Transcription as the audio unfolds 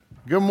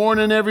Good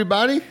morning,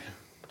 everybody. Good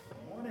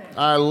morning.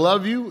 I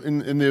love you.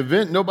 In the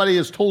event nobody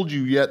has told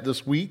you yet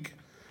this week,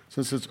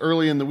 since it's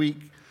early in the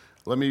week,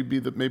 let me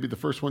be maybe the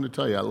first one to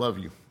tell you I love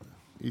you,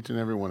 each and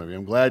every one of you.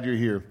 I'm glad you're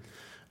here.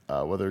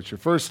 Whether it's your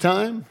first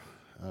time,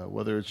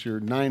 whether it's your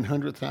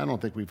 900th time, I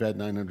don't think we've had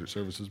 900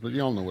 services, but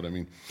you all know what I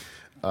mean.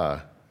 I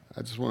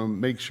just want to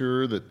make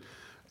sure that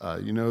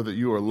you know that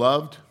you are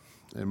loved,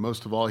 and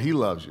most of all, He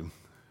loves you,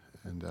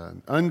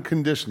 and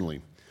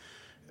unconditionally.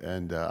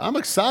 And I'm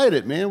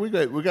excited, man. We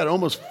got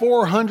almost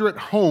 400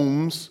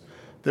 homes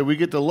that we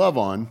get to love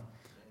on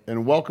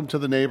and welcome to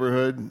the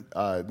neighborhood.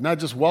 Not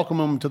just welcome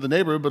them to the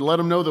neighborhood, but let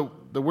them know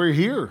that we're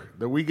here,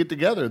 that we get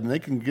together, and they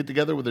can get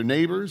together with their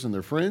neighbors and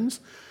their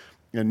friends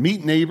and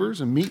meet neighbors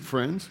and meet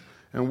friends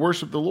and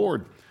worship the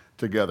Lord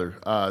together.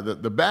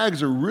 The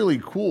bags are really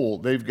cool.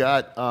 They've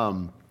got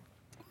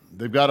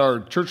our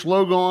church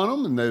logo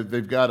on them, and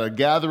they've got a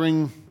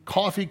gathering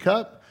coffee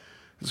cup.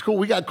 It's cool.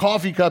 We got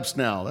coffee cups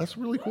now. That's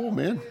really cool,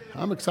 man.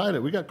 I'm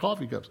excited. We got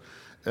coffee cups.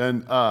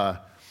 And, well,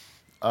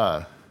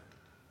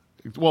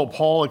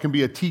 Paul, it can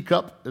be a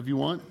teacup if you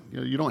want.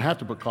 You don't have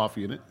to put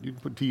coffee in it. You can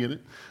put tea in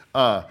it.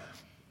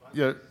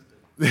 Yeah.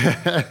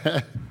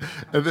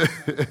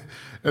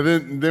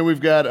 and then we've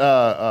got,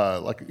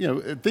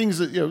 things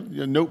that,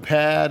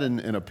 notepad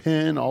and a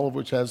pen, all of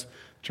which has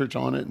church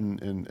on it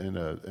and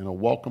a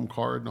welcome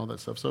card and all that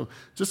stuff. So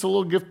just a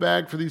little gift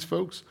bag for these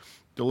folks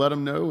to let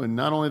them know. And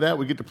not only that,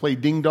 we get to play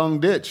Ding Dong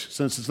Ditch,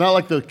 since it's not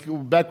like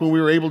back when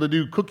we were able to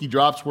do cookie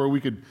drops where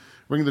we could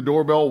ring the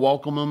doorbell,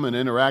 welcome them, and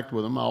interact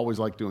with them. I always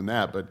like doing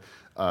that. But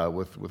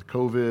with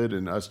COVID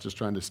and us just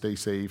trying to stay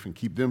safe and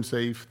keep them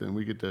safe, then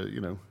we get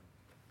to,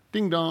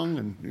 ding dong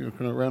and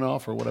kind of run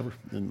off or whatever,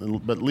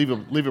 but leave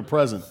a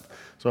present.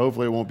 So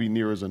hopefully it won't be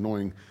near as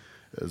annoying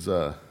as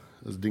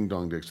Ding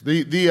Dong Ditch.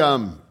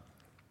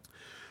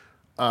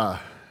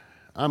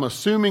 I'm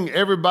assuming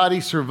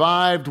everybody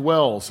survived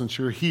well since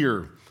you're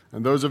here.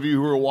 And those of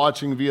you who are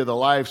watching via the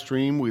live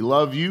stream, we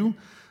love you.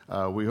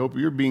 We hope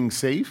you're being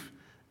safe,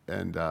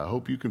 and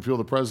hope you can feel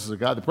the presence of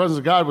God. The presence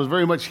of God was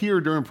very much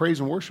here during praise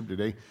and worship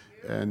today,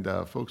 and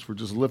folks were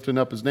just lifting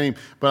up His name.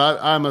 But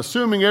I'm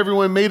assuming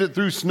everyone made it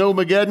through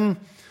Snowmageddon,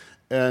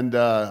 and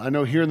I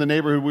know here in the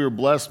neighborhood we were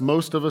blessed.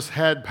 Most of us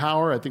had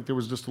power. I think there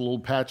was just a little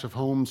patch of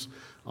homes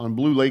on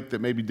Blue Lake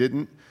that maybe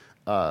didn't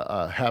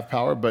have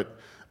power, but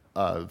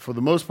for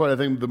the most part, I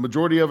think the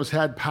majority of us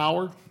had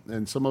power,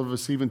 and some of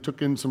us even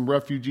took in some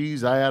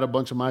refugees. I had a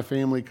bunch of my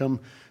family come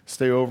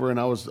stay over, and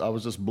I was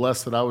just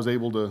blessed that I was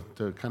able to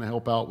kind of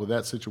help out with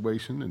that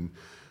situation.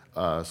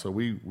 And so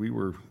we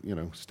were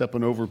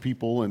stepping over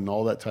people and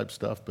all that type of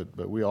stuff,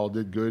 but we all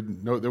did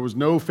good. No, there was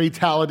no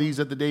fatalities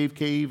at the Dave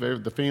Cave.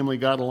 The family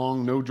got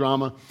along, no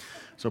drama.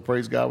 So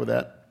praise God with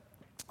that.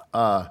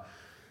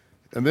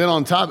 And then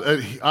on top,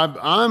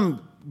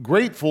 I'm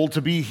grateful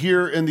to be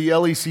here in the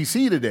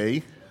LECC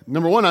today.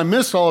 Number one, I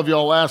missed all of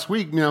y'all last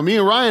week. Now, me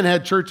and Ryan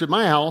had church at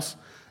my house,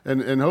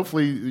 and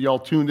hopefully y'all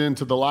tuned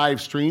into the live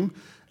stream.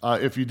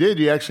 If you did,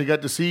 you actually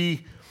got to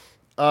see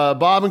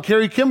Bob and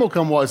Carrie Kimball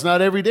come walk. It's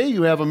not every day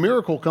you have a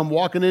miracle come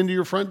walking into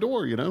your front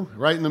door,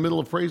 right in the middle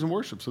of praise and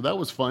worship. So that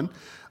was fun.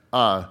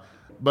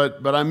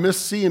 But I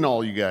missed seeing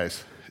all you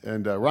guys.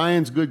 And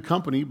Ryan's good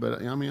company,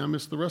 but I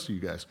missed the rest of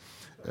you guys.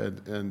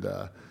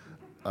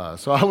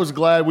 So I was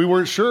glad. We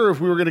weren't sure if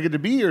we were going to get to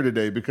be here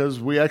today because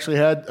we actually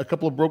had a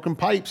couple of broken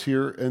pipes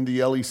here in the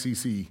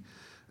LECC,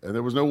 and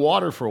there was no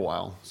water for a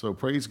while. So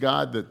praise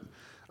God that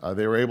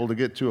they were able to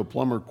get to a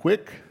plumber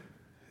quick.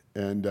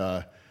 And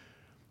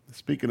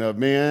speaking of,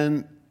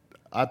 man,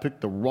 I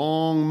picked the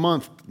wrong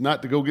month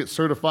not to go get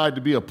certified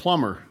to be a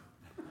plumber.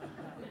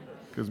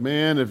 Because,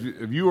 man, if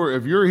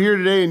you're here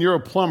today and you're a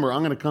plumber,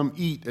 I'm going to come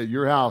eat at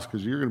your house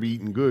because you're going to be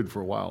eating good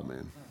for a while,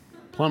 man.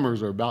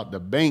 Plumbers are about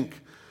to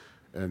bank.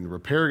 And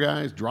repair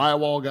guys,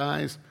 drywall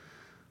guys,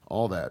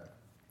 all that.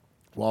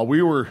 While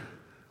we were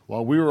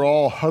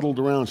all huddled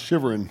around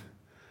shivering,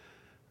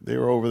 they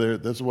were over there.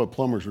 That's what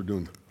plumbers were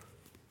doing.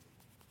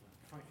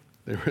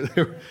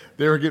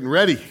 They were getting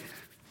ready.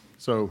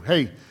 So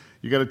hey,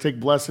 you got to take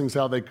blessings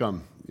how they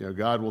come.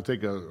 God will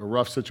take a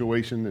rough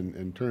situation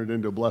and turn it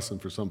into a blessing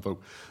for some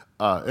folk.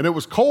 And it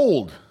was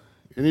cold.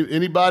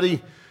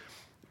 Anybody?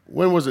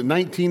 When was it,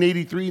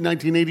 1983,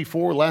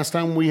 1984, last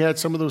time we had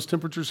some of those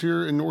temperatures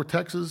here in North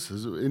Texas?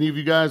 Any of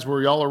you guys,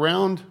 were y'all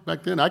around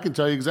back then? I can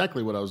tell you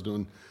exactly what I was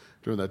doing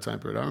during that time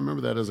period. I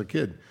remember that as a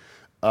kid.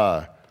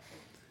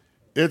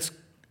 It's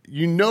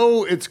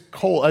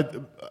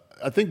cold.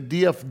 I think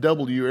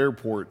DFW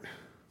Airport,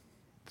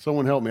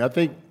 someone help me. I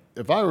think,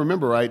 if I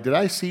remember right, did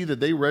I see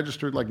that they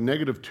registered like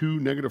 -2,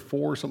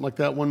 -4, something like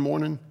that one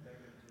morning?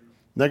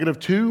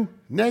 -2?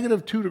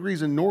 -2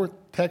 degrees in North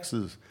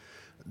Texas.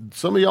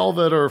 Some of y'all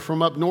that are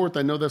from up north,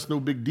 I know that's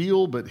no big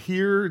deal, but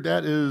here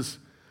that's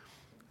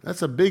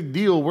a big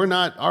deal. We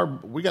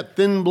got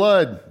thin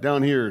blood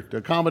down here to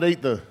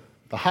accommodate the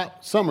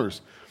hot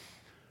summers.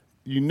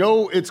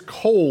 It's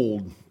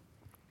cold.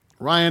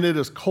 Ryan, it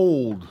is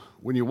cold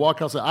when you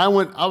walk outside. I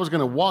was going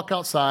to walk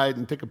outside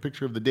and take a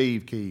picture of the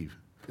Dave Cave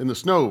in the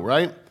snow,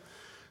 right?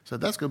 said,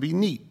 that's going to be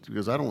neat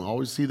because I don't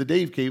always see the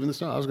Dave Cave in the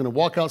snow. I was going to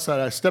walk outside.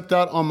 I stepped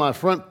out on my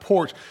front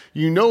porch.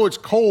 You know it's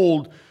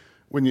cold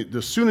when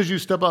as soon as you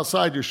step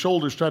outside, your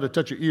shoulders try to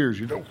touch your ears.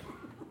 You know,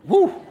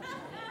 whoo!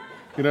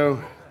 You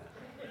know,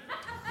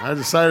 I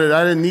decided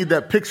I didn't need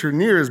that picture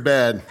near as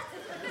bad.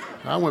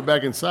 I went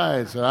back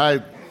inside. So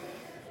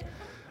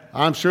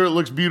I'm sure it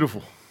looks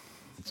beautiful.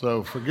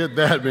 So forget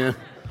that, man.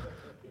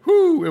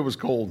 Whoo! It was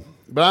cold.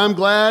 But I'm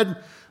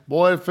glad.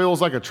 Boy, it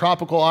feels like a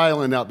tropical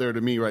island out there to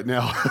me right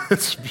now. It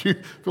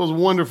feels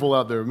wonderful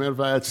out there. Matter of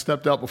fact, I had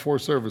stepped out before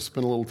service,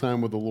 spent a little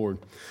time with the Lord.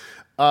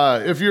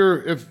 If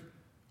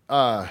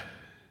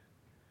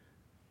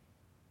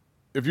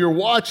you're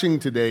watching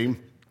today,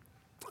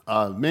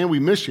 man, we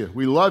miss you.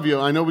 We love you.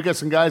 I know we got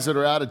some guys that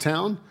are out of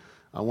town.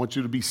 I want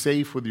you to be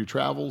safe with your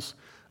travels.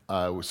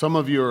 Some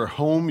of you are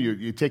home.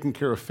 You're taking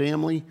care of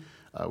family.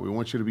 We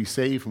want you to be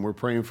safe, and we're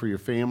praying for your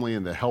family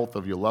and the health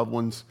of your loved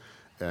ones.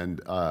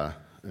 And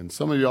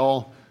some of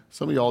y'all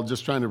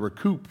just trying to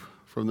recoup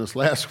from this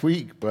last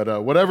week.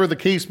 But whatever the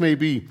case may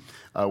be,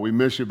 we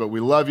miss you, but we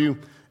love you.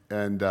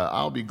 And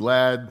I'll be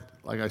glad,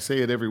 like I say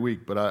it every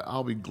week, but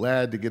I'll be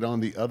glad to get on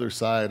the other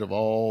side of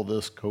all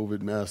this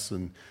COVID mess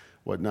and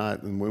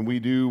whatnot. And when we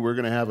do, we're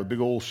going to have a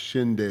big old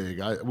shindig.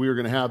 We are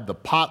going to have the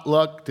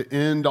potluck to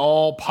end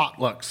all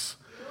potlucks,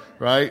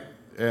 right?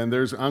 And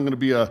I'm going to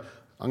be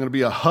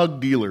a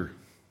hug dealer.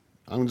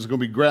 I'm going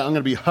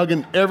to be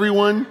hugging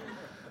everyone.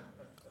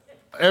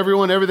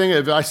 Everything.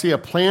 If I see a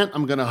plant,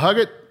 I'm going to hug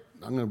it.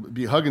 I'm going to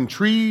be hugging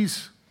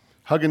trees,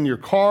 hugging your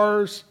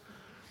cars.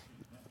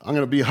 I'm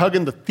going to be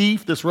hugging the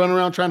thief that's running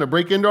around trying to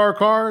break into our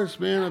cars.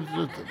 Man,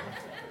 I'm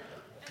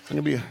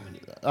going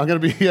to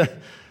be,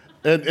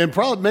 and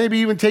probably maybe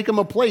even take them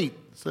a plate.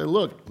 Say,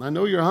 look, I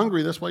know you're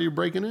hungry. That's why you're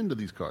breaking into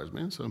these cars,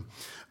 man. So,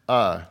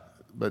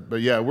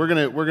 but yeah, we're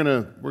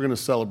gonna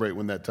celebrate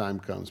when that time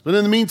comes. But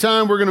in the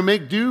meantime, we're gonna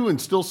make do and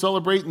still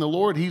celebrate in the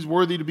Lord. He's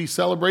worthy to be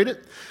celebrated.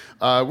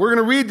 We're going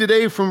to read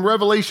today from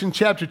Revelation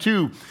chapter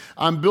 2.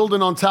 I'm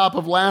building on top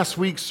of last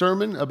week's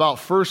sermon about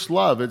first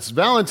love. It's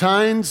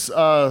Valentine's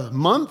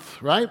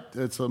month, right?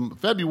 It's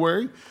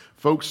February.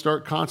 Folks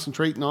start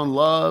concentrating on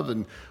love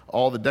and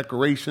all the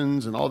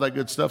decorations and all that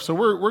good stuff. So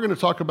we're going to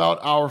talk about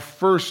our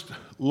first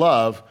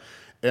love.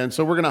 And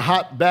so we're going to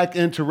hop back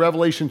into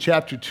Revelation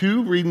chapter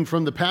 2, reading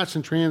from the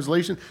Passion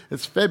Translation.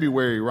 It's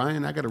February,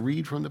 Ryan. I got to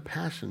read from the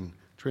Passion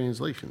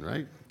Translation,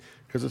 right?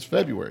 Because it's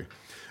February.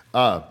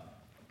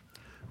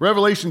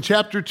 Revelation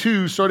chapter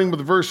 2, starting with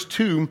verse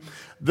 2,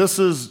 this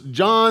is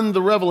John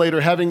the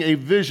Revelator having a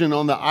vision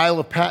on the Isle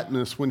of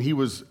Patmos when he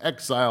was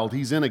exiled.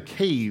 He's in a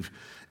cave,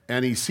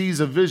 and he sees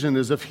a vision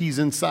as if he's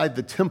inside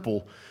the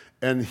temple,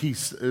 and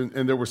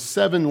there were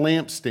 7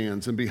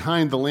 lampstands, and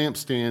behind the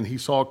lampstand he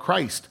saw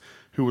Christ,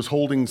 who was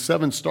holding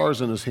 7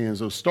 stars in his hands.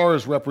 Those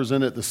stars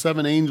represented the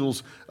 7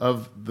 angels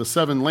of the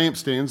 7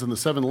 lampstands, and the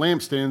 7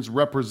 lampstands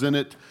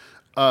represented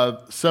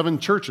 7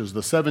 churches,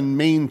 the 7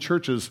 main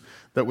churches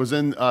that was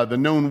in the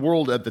known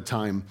world at the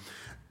time.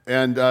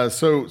 And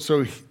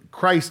so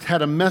Christ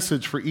had a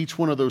message for each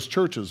one of those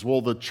churches.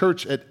 Well, the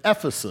church at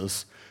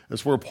Ephesus,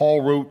 that's where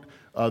Paul wrote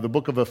the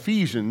book of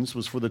Ephesians,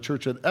 was for the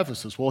church at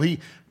Ephesus. Well,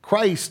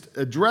 Christ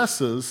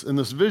addresses in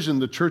this vision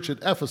the church at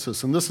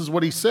Ephesus, and this is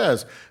what he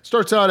says.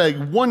 Starts out a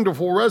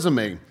wonderful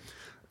resume.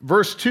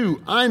 Verse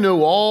 2, I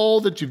know all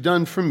that you've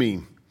done for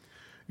me.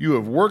 You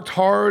have worked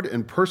hard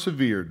and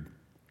persevered.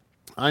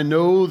 I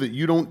know that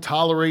you don't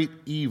tolerate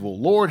evil.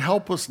 Lord,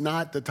 help us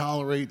not to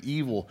tolerate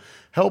evil.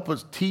 Help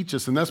us, teach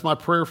us, and that's my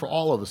prayer for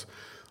all of us.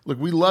 Look,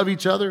 we love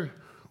each other.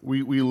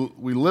 We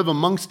live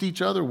amongst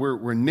each other.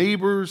 We're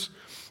neighbors.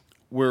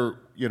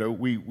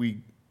 We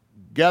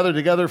gather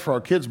together for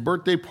our kids'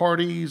 birthday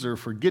parties or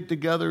for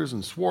get-togethers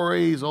and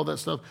soirees, all that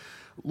stuff.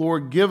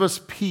 Lord, give us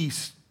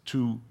peace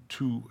to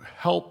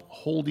help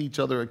hold each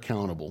other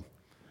accountable,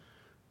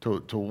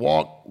 to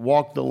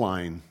walk the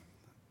line,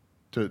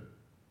 to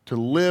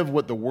live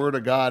what the Word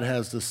of God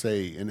has to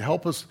say, and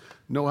help us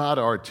know how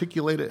to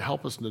articulate it,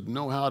 help us to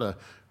know how to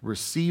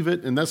receive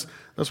it. And that's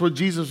what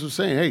Jesus was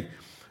saying. Hey,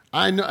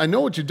 I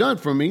know what you've done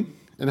for me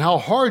and how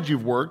hard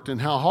you've worked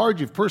and how hard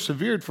you've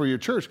persevered for your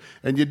church,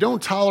 and you don't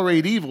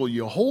tolerate evil.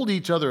 You hold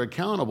each other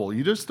accountable.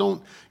 You're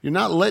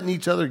not letting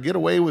each other get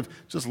away with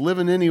just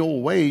living any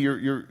old way.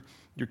 You're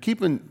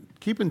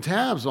keeping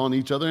tabs on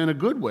each other in a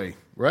good way,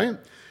 right?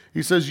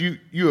 He says,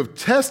 you have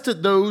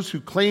tested those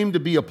who claim to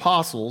be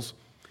apostles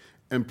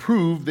and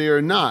prove they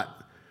are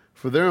not,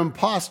 for they're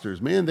imposters.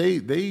 Man, they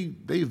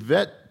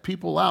vet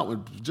people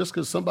out. Just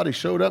because somebody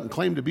showed up and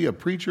claimed to be a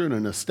preacher and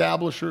an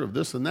establisher of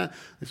this and that,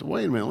 they said,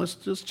 wait a minute, let's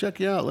just check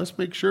you out. Let's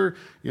make sure,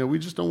 we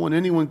just don't want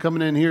anyone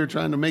coming in here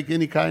trying to make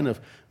any kind of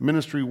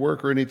ministry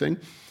work or anything.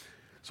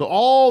 So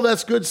all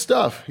that's good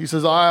stuff. He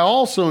says, I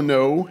also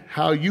know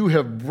how you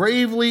have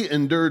bravely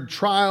endured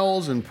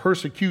trials and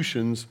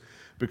persecutions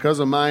because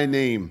of my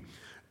name.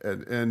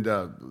 And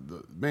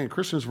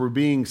Christians were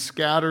being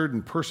scattered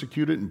and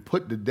persecuted and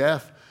put to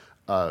death.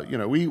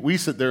 We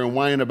sit there and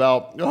whine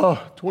about,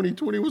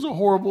 2020 was a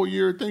horrible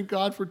year. Thank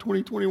God for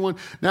 2021.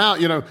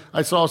 Now,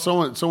 I saw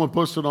someone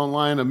posted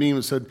online a meme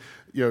that said,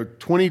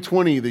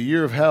 2020, the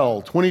year of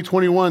hell.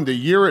 2021, the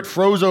year it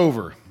froze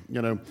over.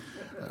 I'm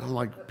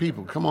like,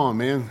 people, come on,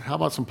 man. How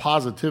about some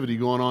positivity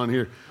going on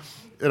here?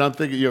 And I'm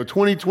thinking,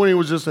 2020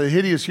 was just a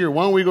hideous year.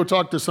 Why don't we go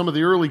talk to some of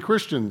the early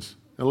Christians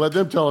and let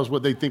them tell us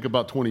what they think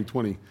about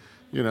 2020?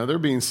 They're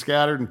being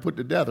scattered and put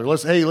to death. Or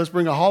let's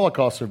bring a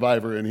Holocaust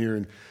survivor in here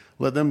and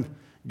let them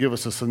give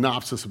us a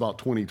synopsis about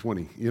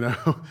 2020.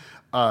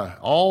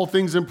 All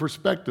things in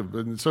perspective.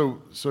 And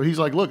so he's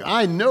like, look,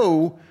 I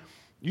know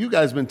you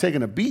guys have been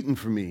taking a beating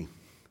from me.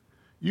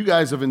 You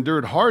guys have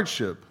endured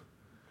hardship.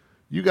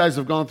 You guys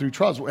have gone through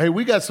trials. Hey,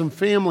 we got some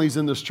families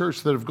in this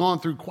church that have gone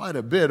through quite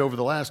a bit over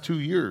the last 2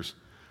 years.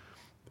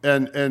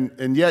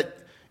 And yet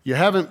you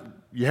haven't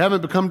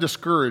become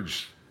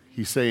discouraged,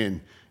 he's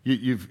saying.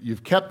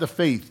 You've kept the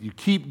faith. You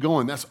keep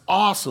going. That's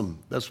awesome.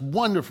 That's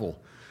wonderful.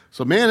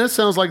 So, man, it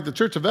sounds like the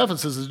church of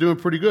Ephesus is doing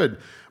pretty good.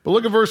 But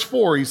look at verse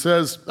 4. He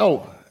says,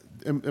 I'm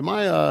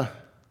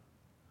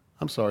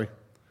sorry.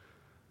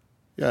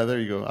 Yeah, there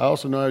you go. I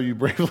also know how you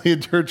bravely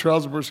endured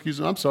trials and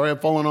persecution. I'm sorry, I'm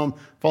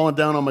falling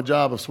down on my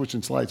job of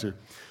switching slides here.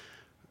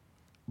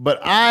 But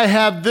I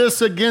have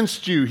this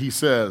against you, he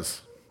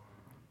says.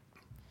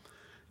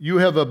 You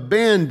have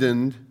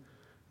abandoned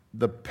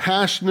the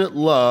passionate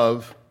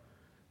love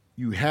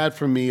you had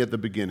for me at the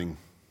beginning.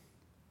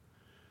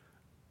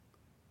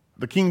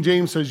 The King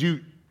James says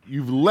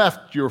you've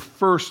left your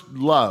first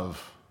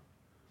love.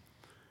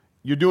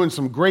 You're doing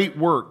some great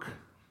work,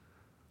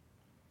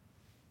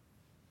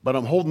 but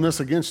I'm holding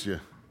this against you.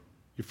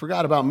 You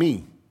forgot about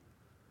me.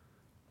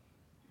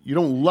 You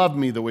don't love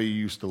me the way you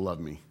used to love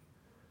me.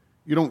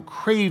 You don't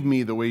crave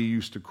me the way you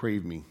used to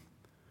crave me.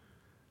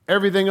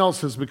 Everything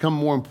else has become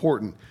more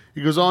important.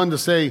 He goes on to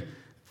say,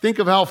 think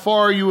of how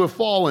far you have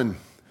fallen.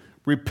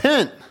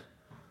 Repent.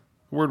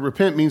 The word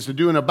repent means to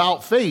do an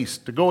about face,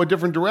 to go a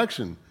different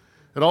direction.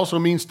 It also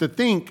means to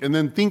think and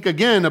then think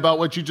again about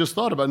what you just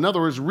thought about. In other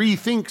words,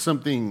 rethink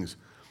some things.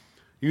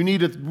 You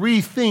need to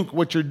rethink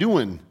what you're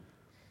doing.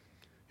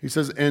 He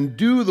says, and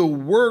do the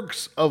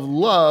works of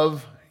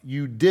love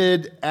you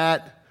did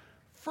at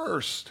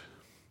first. He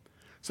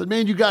said,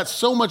 man, you got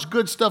so much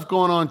good stuff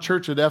going on,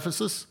 church at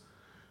Ephesus.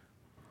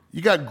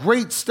 You got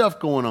great stuff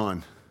going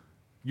on.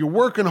 You're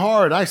working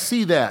hard. I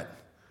see that.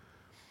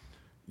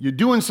 You're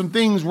doing some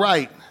things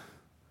right.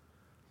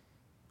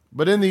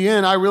 But in the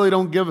end, I really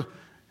don't give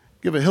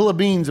a hill of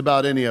beans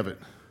about any of it.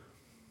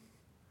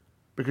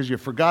 Because you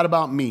forgot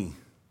about me,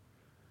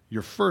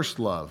 your first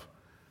love.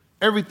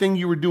 Everything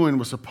you were doing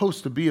was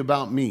supposed to be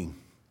about me.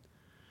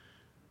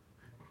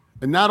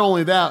 And not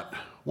only that,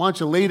 why don't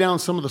you lay down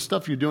some of the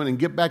stuff you're doing and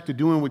get back to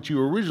doing what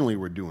you originally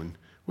were doing,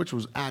 which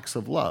was acts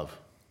of love.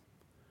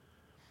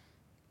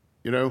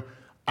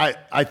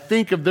 I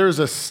think if there's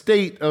a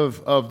state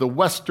of the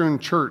Western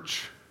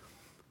church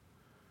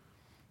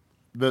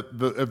that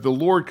if the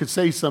Lord could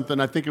say something,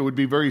 I think it would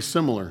be very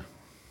similar.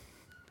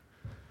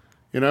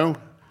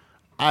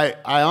 I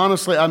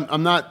honestly,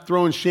 I'm not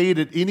throwing shade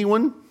at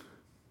anyone,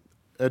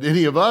 at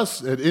any of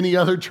us, at any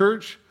other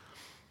church,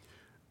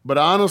 but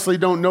I honestly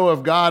don't know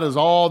if God is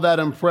all that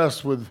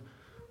impressed with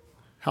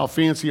how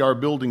fancy our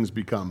buildings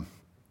become,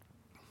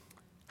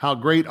 how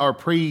great our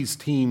praise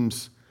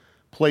teams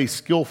play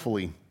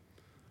skillfully.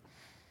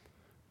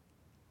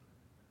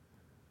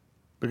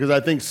 Because I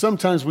think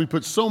sometimes we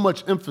put so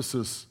much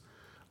emphasis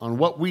on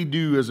what we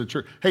do as a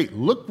church. Hey,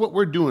 look what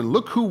we're doing.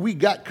 Look who we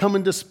got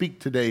coming to speak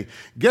today.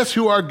 Guess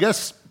who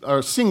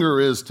our singer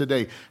is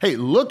today. Hey,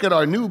 look at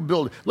our new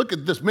building. Look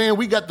at this, man.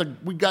 We got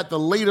the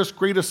latest,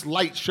 greatest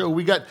light show.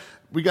 We got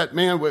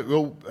man.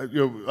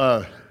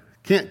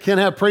 Can't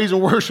have praise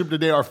and worship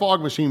today. Our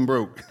fog machine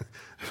broke.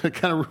 It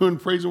kind of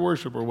ruined praise and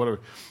worship or whatever.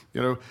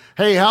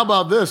 Hey, how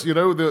about this?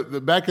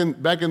 Back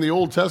in the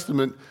Old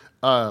Testament.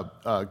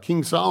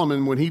 King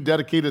Solomon, when he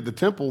dedicated the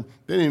temple,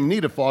 they didn't even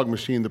need a fog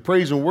machine. The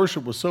praise and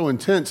worship was so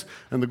intense,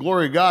 and the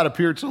glory of God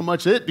appeared so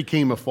much that it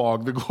became a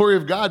fog. The glory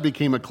of God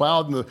became a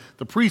cloud, and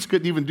the priests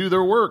couldn't even do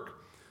their work.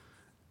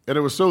 And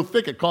it was so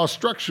thick, it caused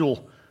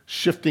structural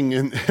shifting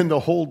in the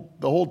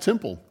whole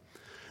temple.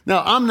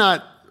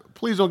 Now,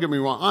 please don't get me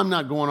wrong, I'm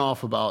not going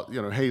off about,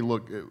 hey,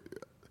 look,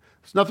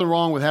 there's nothing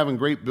wrong with having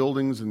great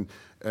buildings and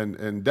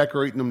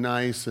decorating them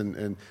nice,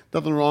 and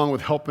nothing wrong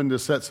with helping to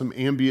set some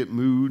ambient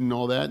mood and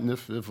all that, and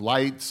if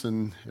lights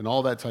and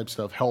all that type of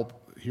stuff help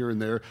here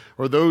and there,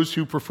 or those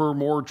who prefer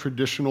more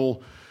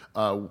traditional,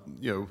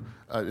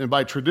 and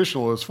by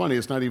traditional, it's funny,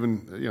 it's not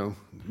even,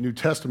 New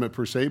Testament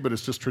per se, but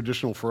it's just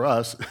traditional for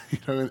us,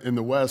 in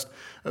the West,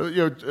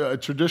 a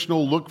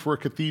traditional look for a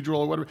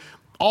cathedral or whatever.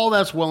 All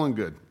that's well and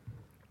good.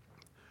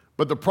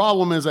 But the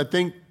problem is, I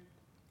think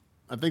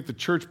the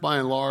church, by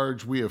and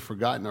large, we have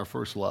forgotten our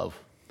first love.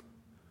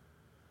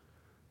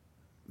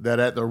 That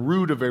at the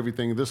root of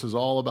everything, this is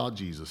all about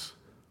Jesus.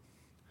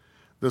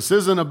 This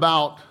isn't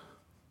about,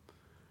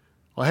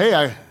 well,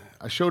 hey,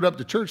 I showed up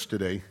to church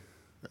today.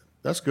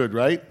 That's good,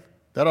 right?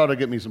 That ought to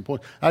get me some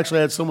points. Actually,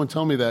 I had someone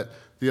tell me that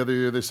the other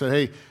year. They said,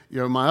 hey,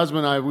 my husband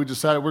and I, we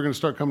decided we're going to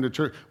start coming to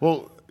church.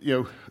 Well,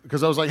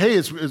 because I was like, hey,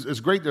 it's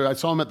great there. I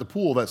saw him at the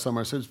pool that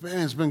summer. I said, man,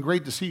 it's been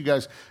great to see you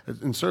guys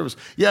in service.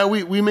 Yeah,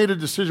 we made a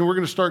decision. We're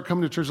going to start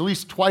coming to church at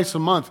least twice a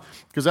month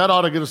because that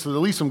ought to get us at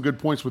least some good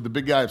points with the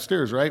big guy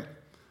upstairs, right?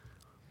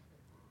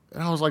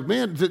 And I was like,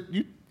 man,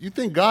 you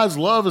think God's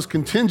love is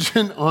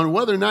contingent on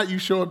whether or not you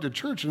show up to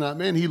church or not?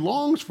 Man, he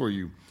longs for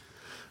you.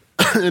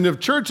 And if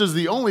church is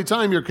the only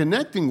time you're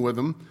connecting with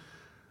him,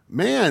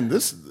 man,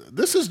 this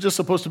is just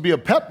supposed to be a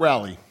pep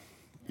rally,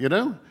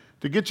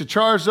 to get you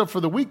charged up for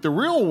the week. The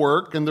real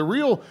work and the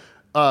real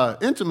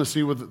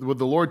intimacy with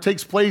the Lord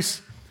takes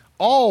place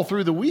all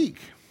through the week.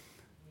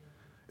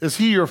 Is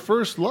he your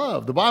first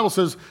love? The Bible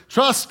says,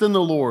 trust in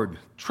the Lord.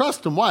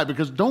 Trust him. Why?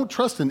 Because don't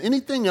trust in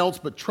anything else,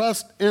 but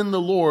trust in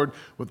the Lord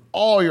with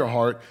all your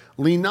heart.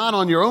 Lean not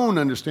on your own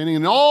understanding.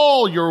 In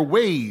all your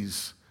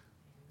ways,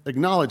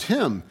 acknowledge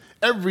him.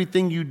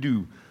 Everything you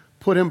do,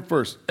 put him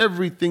first.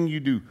 Everything you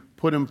do,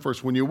 put him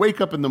first. When you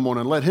wake up in the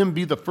morning, let him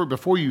be the first.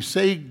 Before you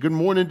say good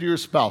morning to your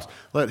spouse,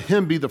 let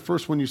him be the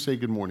first one you say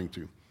good morning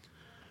to.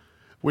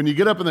 When you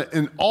get up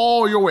in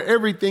all your way,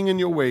 everything in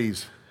your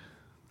ways,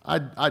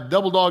 I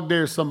double dog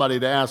dare somebody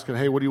to ask him,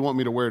 hey, what do you want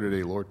me to wear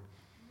today, Lord?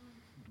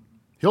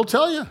 He'll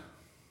tell you.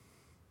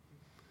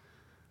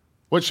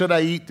 What should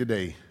I eat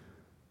today?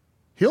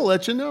 He'll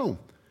let you know.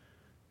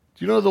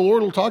 Do you know the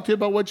Lord will talk to you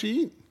about what you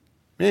eat?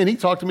 Man, he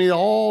talked to me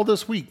all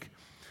this week.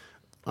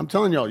 I'm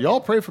telling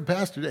y'all pray for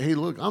Pastor. Hey,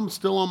 look, I'm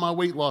still on my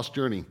weight loss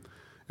journey.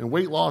 And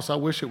weight loss, I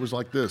wish it was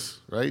like this,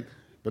 right?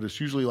 But it's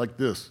usually like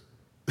this,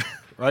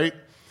 right?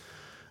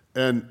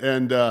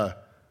 And I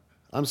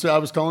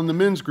was telling the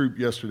men's group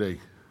yesterday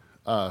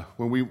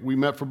when we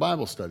met for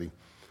Bible study.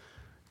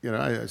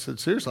 I said,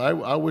 seriously,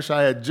 I wish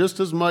I had just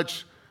as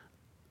much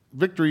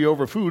victory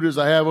over food as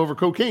I have over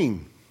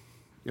cocaine,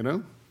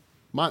 I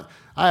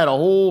had a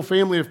whole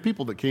family of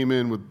people that came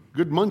in with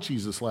good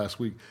munchies this last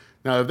week.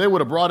 Now, if they would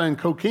have brought in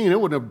cocaine,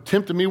 it wouldn't have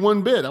tempted me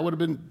one bit. I would have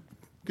been,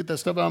 get that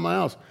stuff out of my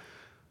house.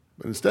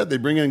 But instead, they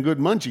bring in good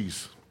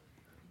munchies.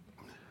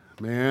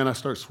 Man, I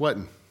start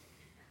sweating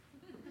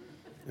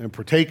and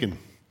partaking.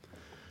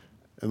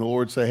 And the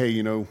Lord say, hey,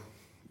 you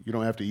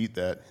don't have to eat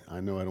that. I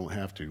know I don't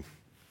have to.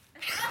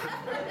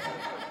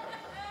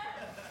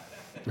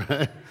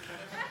 Right?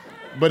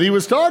 But he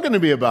was talking to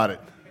me about it.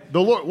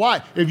 The Lord,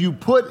 why? If you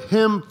put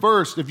him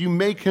first, if you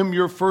make him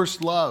your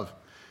first love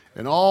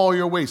in all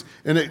your ways,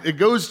 and it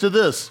goes to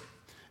this.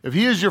 If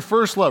he is your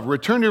first love,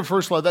 return to your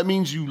first love. That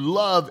means you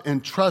love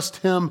and trust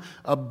him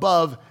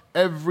above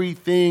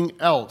everything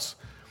else.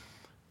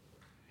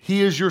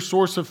 He is your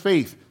source of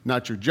faith,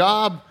 not your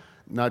job,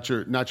 not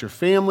your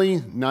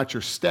family, not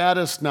your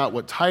status, not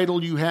what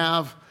title you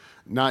have,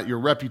 not your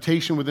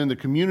reputation within the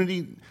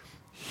community.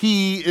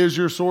 He is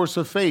your source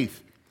of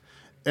faith.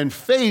 And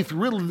faith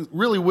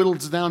really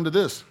whittles down to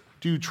this.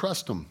 Do you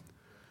trust him?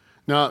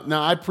 Now,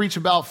 I preach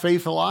about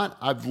faith a lot.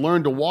 I've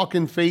learned to walk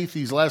in faith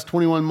these last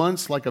 21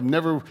 months like I've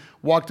never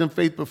walked in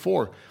faith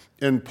before.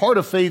 And part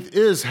of faith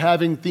is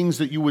having things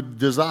that you would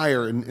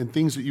desire and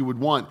things that you would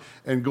want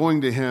and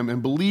going to him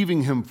and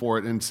believing him for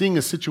it and seeing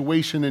a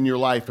situation in your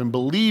life and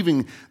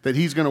believing that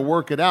he's going to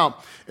work it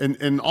out.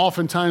 And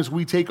oftentimes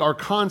we take our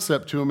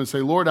concept to him and say,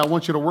 Lord, I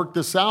want you to work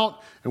this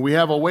out. And we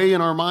have a way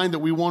in our mind that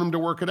we want him to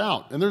work it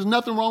out. And there's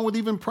nothing wrong with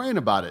even praying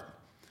about it.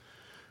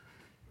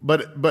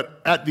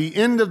 But at the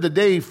end of the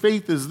day,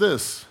 faith is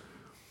this.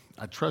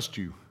 I trust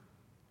you.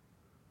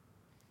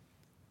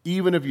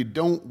 Even if you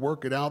don't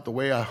work it out the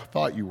way I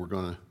thought you were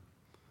going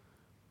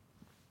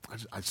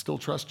to, I still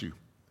trust you.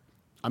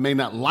 I may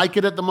not like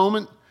it at the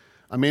moment.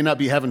 I may not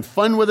be having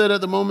fun with it at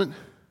the moment.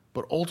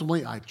 But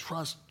ultimately, I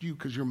trust you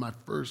because you're my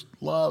first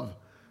love.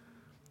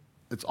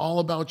 It's all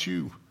about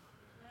you.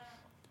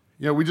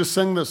 We just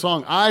sang the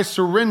song, I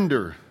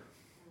Surrender.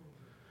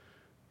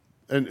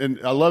 And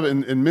I love it.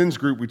 In men's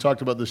group, we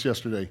talked about this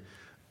yesterday.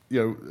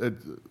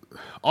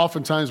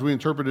 Oftentimes we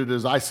interpret it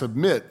as I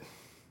submit.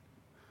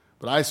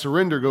 But I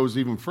surrender goes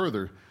even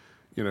further.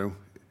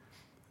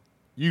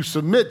 You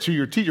submit to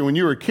your teacher. When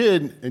you were a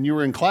kid and you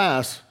were in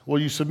class, well,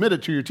 you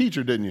submitted to your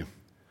teacher, didn't you?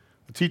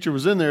 The teacher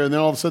was in there, and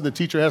then all of a sudden the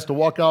teacher has to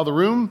walk out of the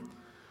room.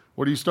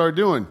 What do you start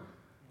doing?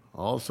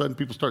 All of a sudden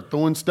people start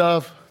throwing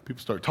stuff.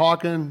 People start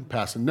talking,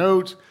 passing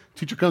notes.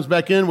 Teacher comes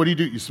back in. What do?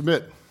 You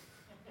submit.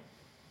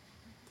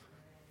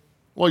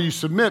 Well, you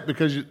submit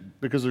because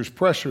there's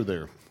pressure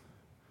there.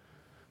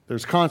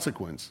 There's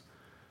consequence.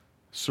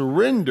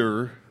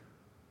 Surrender,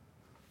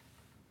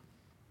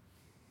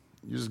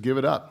 you just give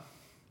it up.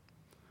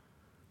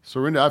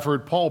 Surrender. I've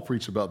heard Paul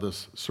preach about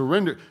this.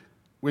 Surrender.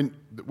 When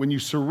you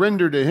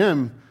surrender to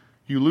him,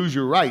 you lose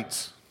your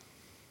rights.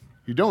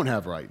 You don't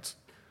have rights.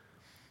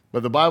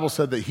 But the Bible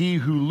said that he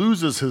who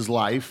loses his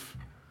life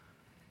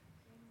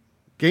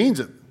gains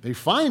it. They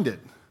find it.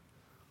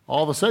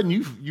 All of a sudden,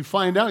 you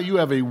find out you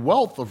have a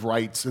wealth of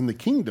rights in the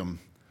kingdom.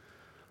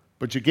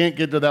 But you can't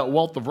get to that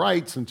wealth of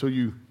rights until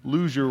you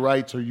lose your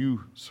rights or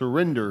you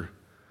surrender.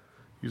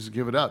 You just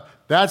give it up.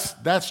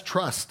 That's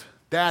trust.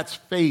 That's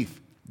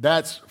faith.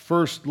 That's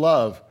first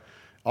love.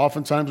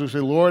 Oftentimes we say,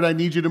 Lord, I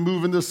need you to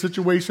move in this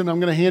situation. I'm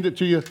going to hand it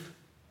to you.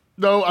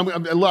 No,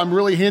 I'm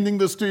really handing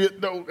this to you.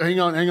 No, hang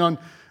on.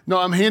 No,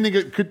 I'm handing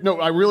it. No,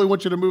 I really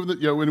want you to move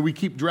it. And we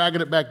keep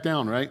dragging it back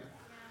down, right? Yeah.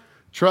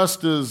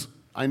 Trust is,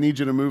 I need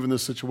you to move in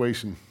this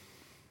situation.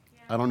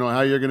 Yeah. I don't know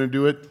how you're going to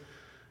do it.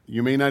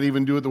 You may not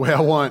even do it the way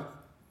I want.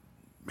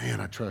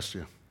 Man, I trust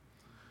you.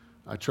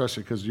 I trust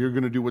you because you're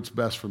going to do what's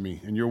best for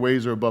me, and your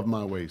ways are above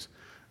my ways.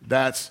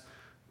 That's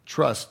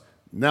trust.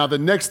 Now, the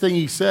next thing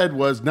he said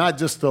was not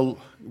just to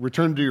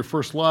return to your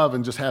first love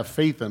and just have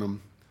faith in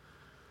him,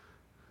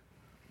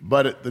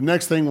 but the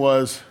next thing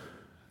was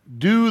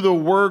do the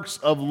works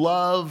of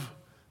love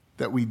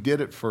that we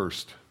did at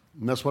first.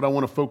 And that's what I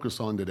want to focus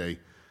on today,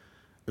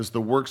 is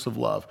the works of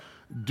love.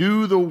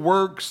 Do the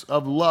works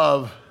of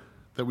love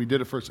that we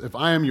did at first. If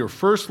I am your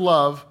first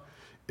love,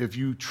 if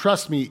you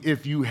trust me,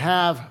 if you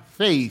have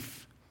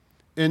faith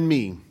in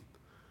me,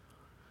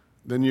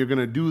 then you're going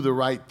to do the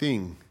right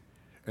thing.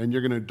 And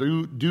you're going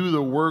to do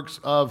the works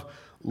of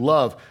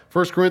love.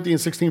 1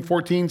 Corinthians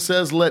 16:14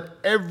 says, let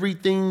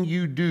everything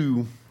you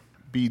do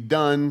be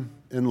done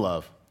in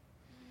love.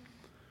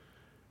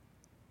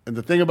 And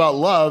the thing about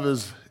love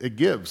is it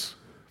gives.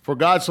 For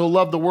God so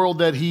loved the world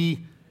that he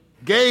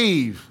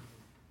gave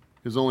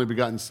his only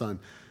begotten Son.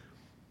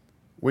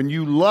 When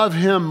you love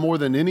him more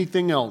than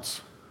anything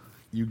else,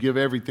 you give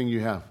everything you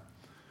have.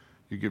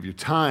 You give your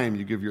time,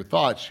 you give your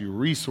thoughts, your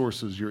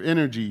resources, your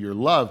energy, your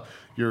love,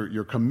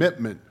 your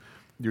commitment,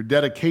 your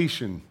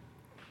dedication.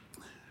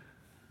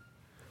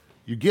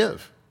 You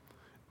give.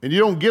 And you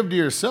don't give to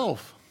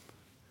yourself.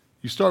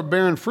 You start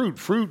bearing fruit.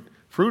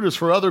 Fruit is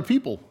for other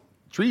people.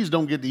 Trees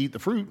don't get to eat the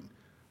fruit.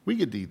 We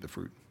get to eat the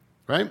fruit,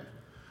 right?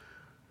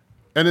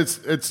 And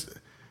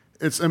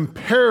it's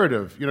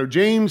imperative.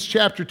 James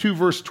chapter 2,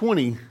 verse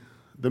 20,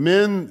 the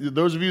men,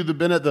 those of you that have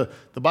been at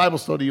the Bible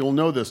study, you'll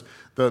know this.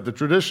 The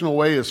traditional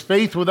way is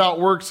faith without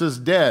works is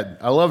dead.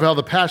 I love how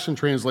the Passion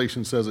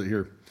Translation says it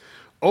here.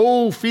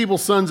 O feeble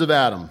sons of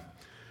Adam,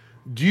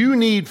 do you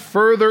need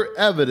further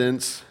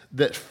evidence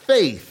that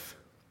faith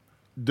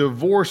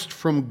divorced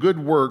from good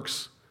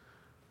works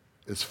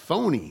is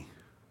phony?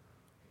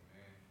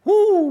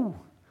 Woo!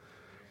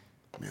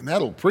 Man,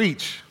 that'll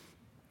preach.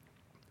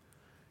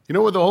 You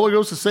know what the Holy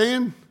Ghost is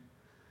saying?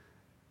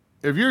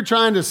 If you're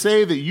trying to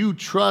say that you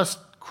trust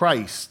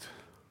Christ,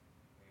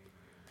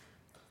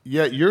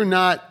 yet you're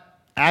not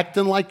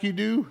acting like you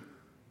do,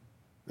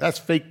 that's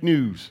fake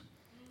news.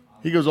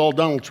 He goes all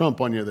Donald Trump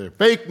on you there.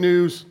 Fake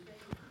news.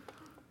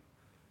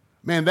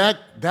 Man,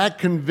 that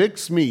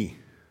convicts me.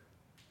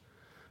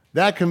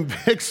 That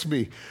convicts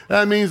me.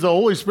 That means the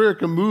Holy Spirit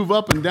can move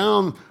up and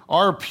down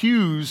our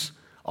pews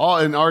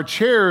and our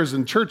chairs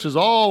in churches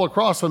all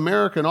across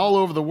America and all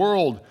over the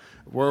world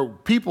where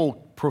people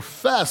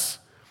profess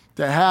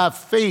to have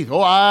faith.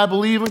 Oh, I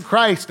believe in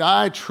Christ.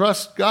 I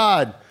trust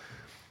God.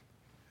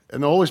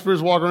 And the Holy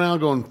Spirit's walking around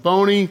going,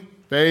 phony,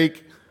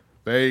 fake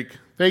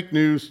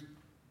news.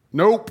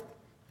 Nope,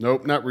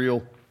 not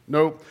real.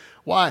 Nope.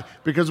 Why?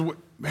 Because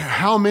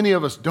how many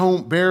of us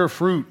don't bear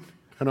fruit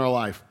in our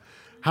life?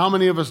 How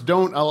many of us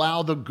don't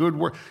allow the good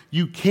work?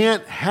 You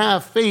can't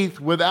have faith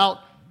without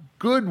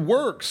good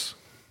works.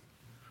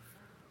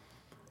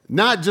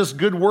 Not just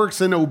good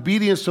works in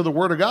obedience to the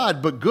Word of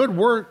God, but good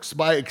works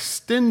by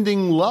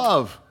extending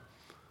love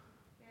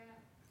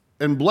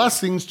and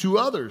blessings to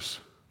others.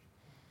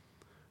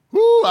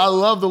 Woo, I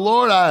love the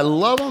Lord. I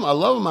love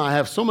Him. I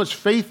have so much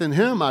faith in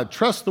Him. I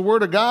trust the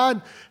Word of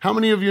God. How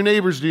many of your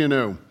neighbors do you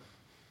know?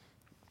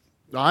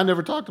 I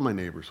never talk to my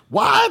neighbors.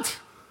 What?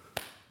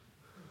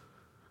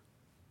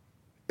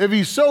 If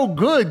He's so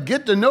good,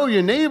 get to know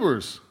your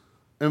neighbors.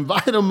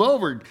 Invite them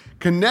over.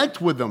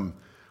 Connect with them.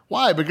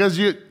 Why? Because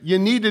you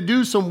need to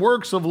do some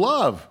works of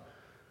love.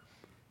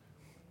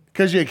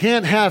 Because you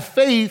can't have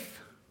faith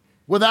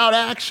without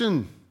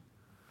action.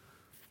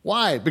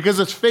 Why? Because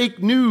it's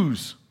fake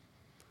news.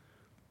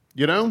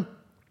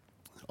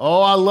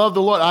 Oh, I love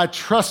the Lord. I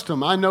trust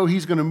Him. I know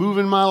He's going to move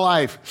in my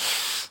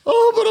life.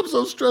 Oh, but I'm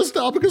so stressed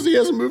out because He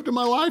hasn't moved in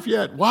my life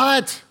yet.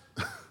 What?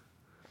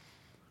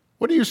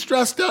 What are you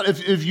stressed out?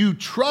 If you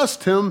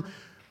trust Him,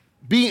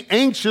 be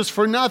anxious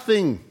for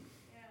nothing.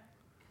 Yeah.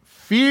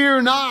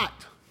 Fear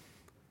not.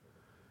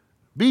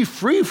 Be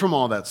free from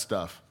all that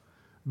stuff.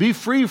 Be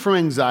free from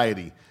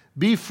anxiety.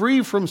 Be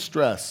free from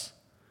stress.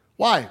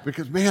 Why?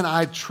 Because, man,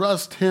 I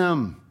trust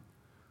Him.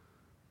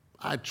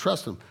 I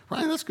trust Him.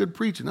 Ryan, that's good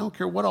preaching. I don't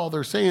care what all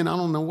they're saying. I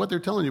don't know what they're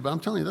telling you, but I'm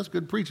telling you, that's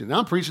good preaching. And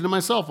I'm preaching to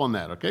myself on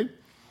that, okay?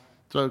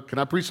 So can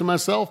I preach to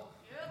myself?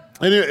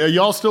 Yep. Are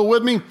y'all still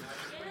with me?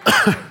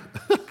 Yep.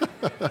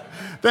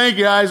 Thank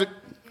you, Isaac.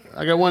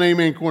 I got one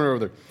amen corner over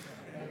there.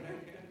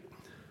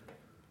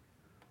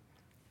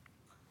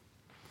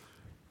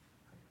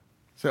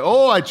 Say,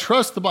 oh, I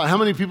trust the Bible. How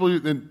many people,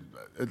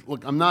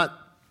 look, I'm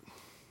not,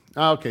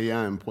 okay, yeah,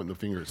 I'm pointing the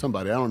finger at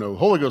somebody. I don't know.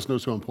 Holy Ghost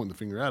knows who I'm pointing the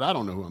finger at. I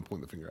don't know who I'm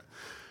pointing the finger at.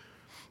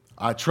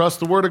 I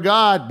trust the Word of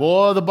God.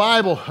 Boy, the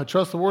Bible. I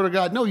trust the Word of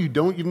God. No, you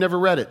don't. You've never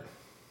read it.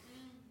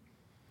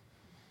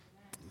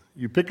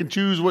 You pick and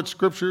choose what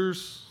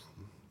scriptures.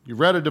 You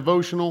read a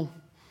devotional.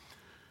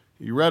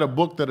 You read a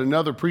book that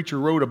another preacher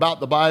wrote about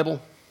the Bible.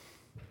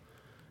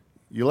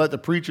 You let the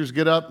preachers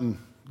get up and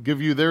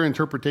give you their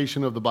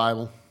interpretation of the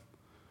Bible.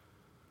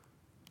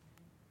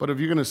 But if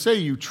you're going to say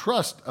you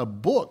trust a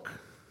book,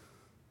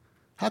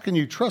 how can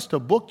you trust a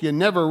book you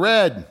never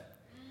read?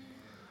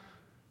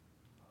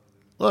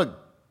 Look,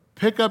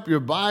 pick up your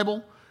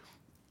Bible.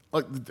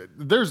 Look,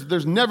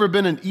 there's never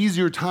been an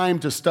easier time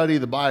to study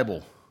the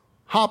Bible.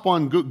 Hop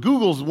on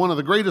Google's one of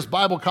the greatest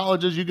Bible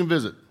colleges you can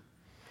visit.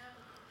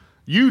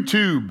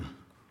 YouTube,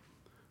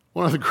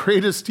 one of the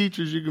greatest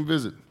teachers you can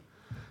visit.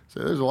 So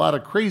there's a lot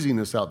of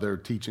craziness out there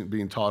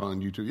being taught on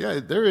YouTube.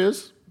 Yeah, there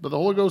is, but the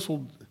Holy Ghost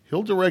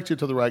he'll direct you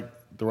to the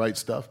right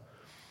stuff.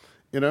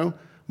 You know,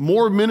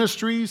 more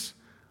ministries.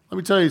 Let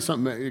me tell you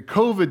something.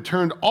 COVID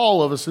turned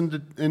all of us into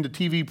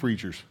TV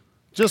preachers,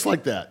 just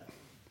like that.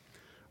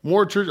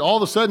 More church. All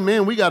of a sudden,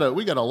 man, we got a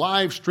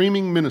live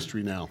streaming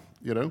ministry now.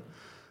 You know,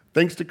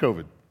 thanks to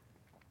COVID.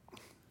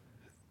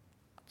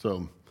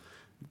 So,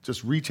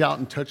 just reach out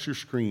and touch your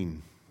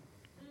screen.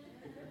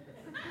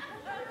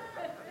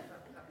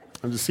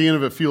 I'm just seeing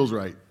if it feels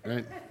right,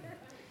 right?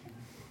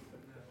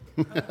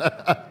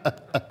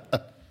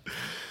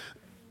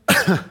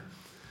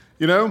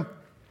 You know,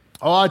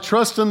 oh, I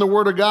trust in the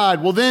Word of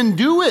God. Well, then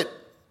do it.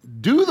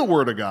 Do the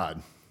Word of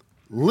God.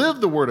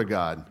 Live the Word of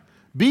God.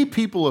 Be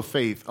people of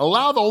faith.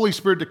 Allow the Holy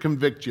Spirit to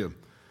convict you.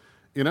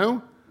 You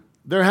know,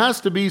 there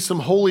has to be some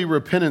holy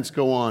repentance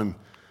go on.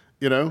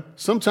 You know,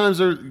 sometimes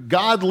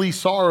godly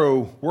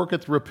sorrow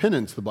worketh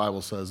repentance, the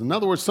Bible says. In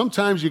other words,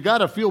 sometimes you got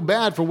to feel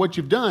bad for what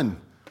you've done.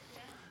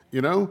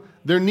 You know,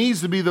 there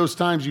needs to be those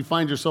times you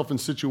find yourself in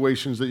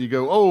situations that you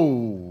go,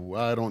 oh,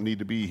 I don't need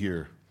to be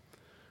here.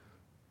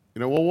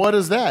 You know, well, what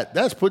is that?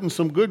 That's putting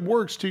some good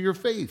works to your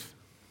faith.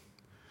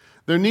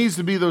 There needs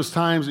to be those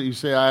times that you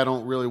say, I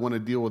don't really want to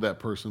deal with that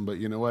person, but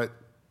you know what?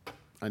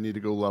 I need to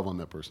go love on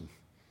that person.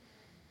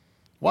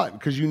 Why?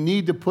 Because you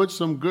need to put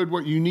some good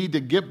work. You need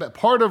to get back.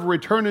 Part of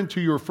returning to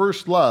your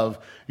first love,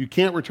 you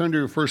can't return to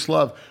your first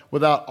love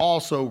without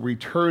also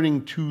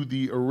returning to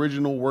the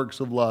original works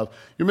of love.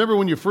 You remember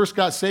when you first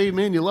got saved,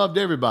 man, you loved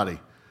everybody.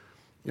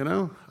 You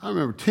know, I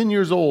remember 10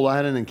 years old, I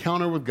had an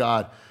encounter with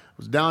God. I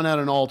was down at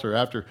an altar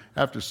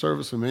after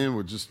service, and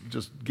man,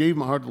 just gave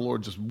my heart to the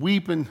Lord, just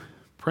weeping,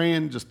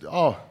 praying,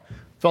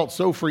 felt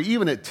so free.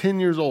 Even at 10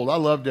 years old, I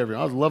loved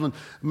everyone. I was loving,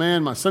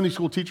 man, my Sunday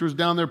school teacher was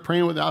down there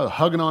praying with me. I was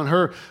hugging on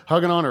her,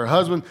 hugging on her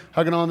husband,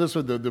 hugging on this,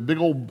 the big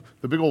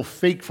old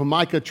fake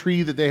formica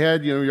tree that they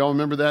had. You know, y'all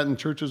remember that in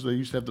churches? They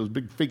used to have those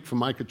big fake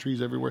formica trees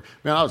everywhere.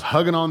 Man, I was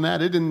hugging on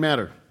that. It didn't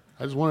matter.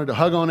 I just wanted to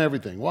hug on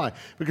everything. Why?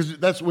 Because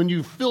that's when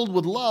you're filled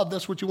with love,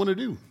 that's what you want to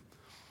do.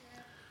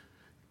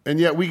 And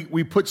yet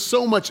we put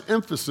so much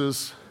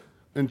emphasis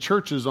in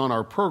churches on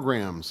our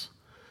programs.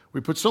 We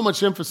put so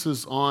much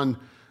emphasis on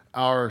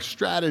our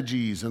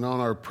strategies and on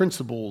our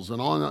principles and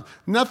on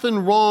nothing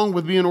wrong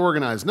with being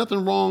organized,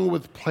 nothing wrong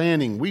with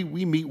planning. We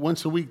meet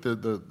once a week,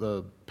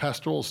 the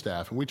pastoral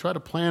staff, and we try to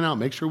plan out,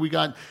 make sure we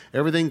got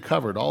everything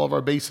covered, all of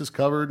our bases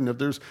covered, and if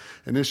there's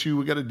an issue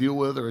we got to deal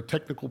with or a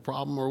technical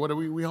problem or whatever,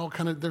 we all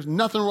kind of, there's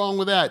nothing wrong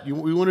with that.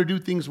 We want to do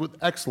things with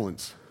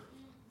excellence.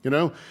 You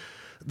know,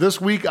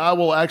 this week I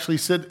will actually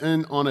sit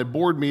in on a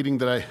board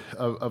meeting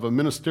of a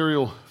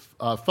ministerial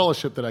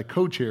fellowship that I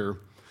co-chair.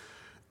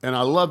 And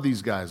I love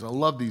these guys.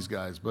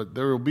 But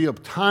there will be a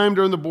time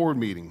during the board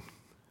meeting,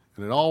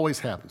 and it always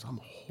happens. I'm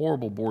a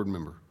horrible board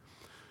member,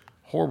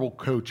 horrible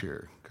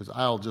co-chair, because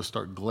I'll just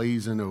start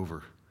glazing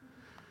over.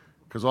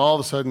 Because all of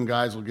a sudden,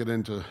 guys will get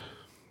into,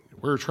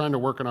 we're trying to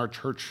work in our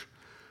church.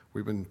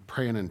 We've been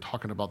praying and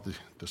talking about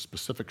the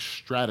specific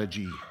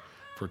strategy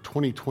for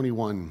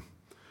 2021.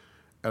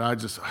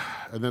 And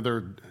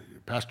then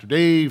Pastor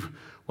Dave,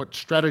 what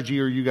strategy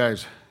are you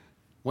guys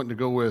wanting to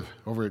go with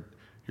over at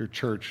your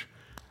church?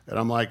 And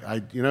I'm like,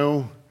 let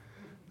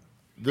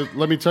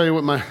me tell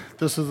you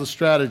this is the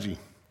strategy.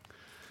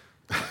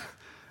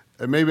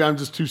 And maybe I'm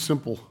just too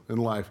simple in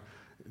life.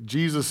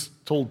 Jesus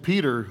told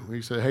Peter,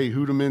 he said, hey,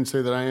 who do men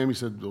say that I am? He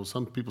said, well,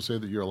 some people say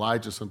that you're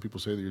Elijah. Some people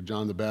say that you're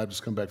John the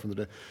Baptist, come back from the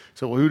dead. He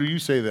said, well, who do you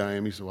say that I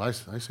am? He said, well,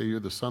 I say you're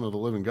the Son of the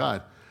living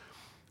God.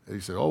 And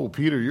he said, oh,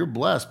 Peter, you're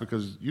blessed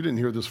because you didn't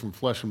hear this from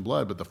flesh and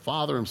blood, but the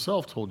Father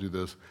himself told you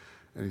this.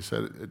 And he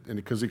said, and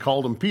because he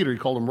called him Peter, he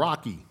called him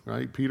Rocky,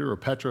 right? Peter or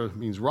Petra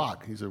means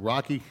rock. He said,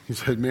 Rocky. He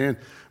said, man,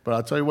 but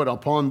I'll tell you what,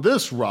 upon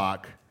this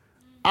rock,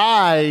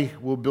 I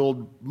will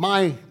build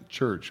my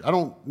church. I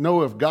don't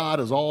know if God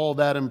is all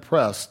that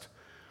impressed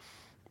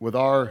with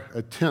our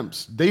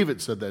attempts.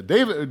 David said that.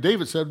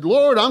 David said,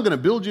 Lord, I'm going to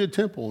build you a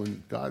temple.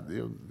 And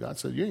God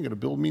said, you ain't going to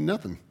build me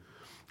nothing.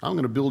 I'm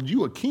going to build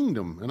you a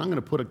kingdom, and I'm going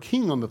to put a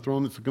king on the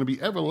throne that's going to be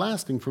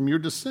everlasting from your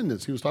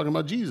descendants. He was talking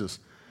about Jesus.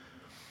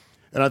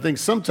 And I think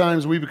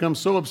sometimes we become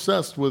so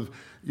obsessed with,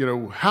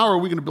 how are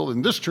we going to build it?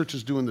 And this church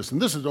is doing this,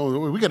 and this is,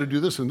 we got to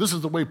do this, and this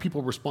is the way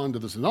people respond to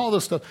this, and all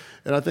this stuff.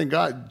 And I think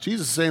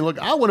Jesus is saying, look,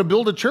 I want to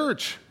build a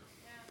church.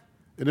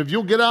 And if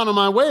you'll get out of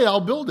my way, I'll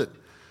build it.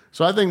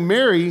 So I think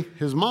Mary,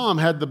 his mom,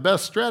 had the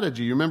best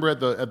strategy. You remember at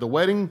the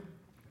wedding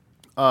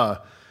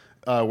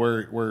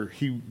where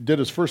he did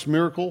his first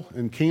miracle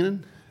in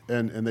Canaan,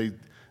 and they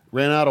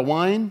ran out of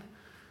wine.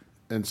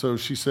 And so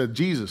she said,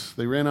 Jesus,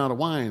 they ran out of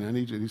wine. I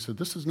need you. He said,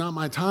 this is not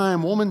my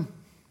time, woman.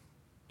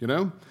 You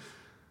know?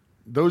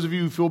 Those of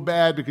you who feel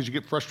bad because you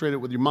get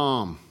frustrated with your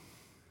mom,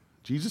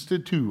 Jesus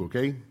did too,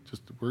 okay?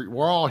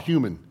 We're all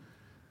human.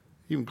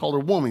 He even called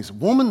her woman. He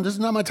said, woman, this is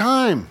not my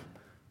time.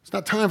 It's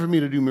not time for me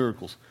to do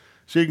miracles.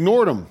 She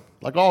ignored him,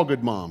 like all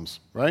good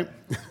moms, right?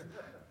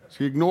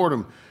 She ignored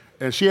him.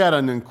 And she had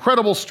an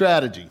incredible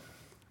strategy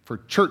for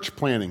church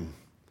planning.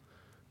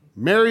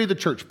 Mary, the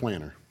church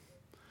planner.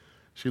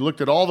 She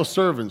looked at all the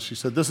servants. She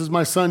said, this is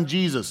my son,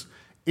 Jesus.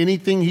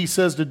 Anything he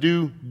says to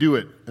do, do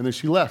it. And then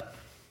she left.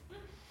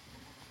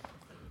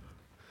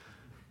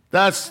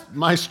 That's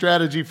my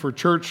strategy for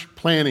church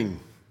planning.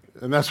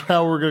 And that's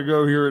how we're going to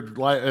go here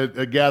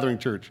at Gathering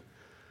Church.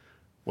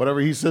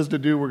 Whatever he says to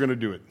do, we're going to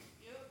do it.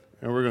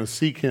 And we're going to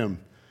seek him.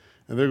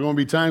 And there are going to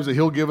be times that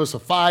he'll give us a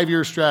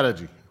 5-year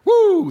strategy.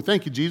 Woo!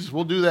 Thank you, Jesus.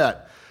 We'll do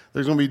that.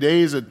 There's going to be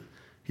days that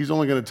he's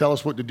only going to tell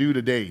us what to do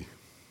today.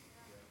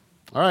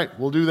 All right,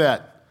 we'll do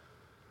that.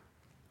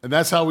 And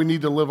that's how we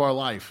need to live our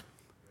life.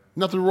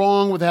 Nothing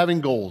wrong with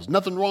having goals.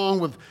 Nothing wrong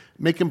with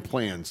making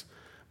plans.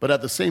 But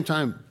at the same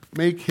time,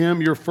 make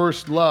him your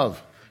first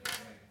love.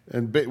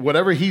 And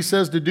whatever he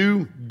says to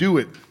do, do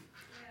it.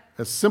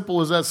 As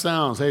simple as that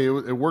sounds. Hey,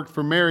 it worked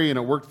for Mary and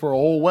it worked for a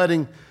whole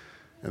wedding.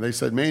 And they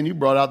said, man, you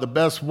brought out the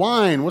best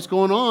wine. What's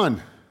going on?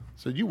 I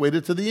said, you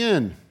waited to the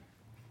end.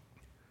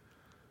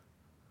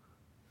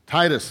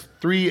 Titus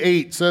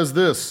 3:8 says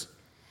this,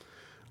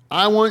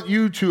 I want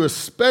you to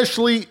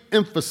especially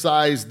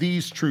emphasize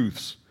these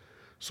truths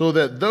so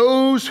that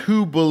those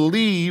who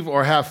believe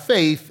or have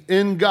faith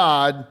in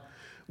God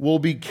will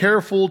be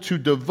careful to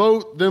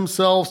devote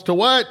themselves to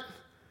what?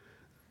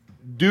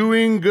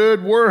 Doing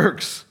good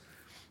works.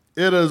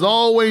 It is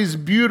always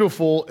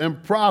beautiful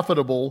and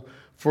profitable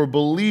for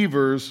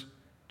believers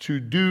to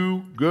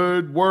do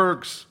good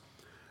works.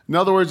 In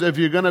other words, if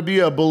you're going to be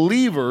a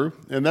believer,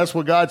 and that's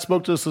what God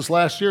spoke to us this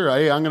last year,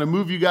 hey, I'm going to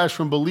move you guys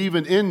from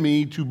believing in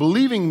me to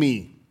believing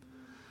me.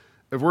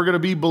 If we're going to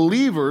be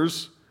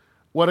believers,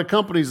 what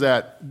accompanies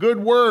that?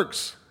 Good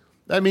works.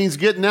 That means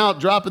getting out,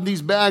 dropping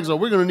these bags off.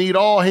 We're going to need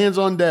all hands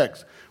on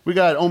decks. We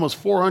got almost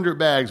 400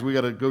 bags we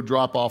got to go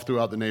drop off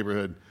throughout the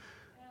neighborhood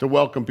to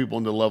welcome people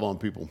and to love on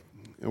people.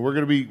 And we're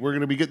going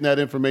to be getting that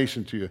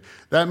information to you.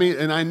 That means,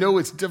 and I know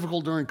it's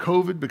difficult during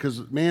COVID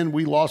because, man,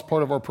 we lost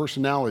part of our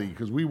personality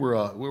because we're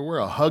a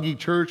huggy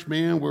church,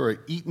 man. We're an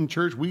eating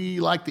church.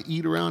 We like to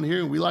eat around here,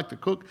 and we like to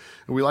cook,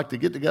 and we like to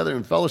get together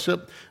and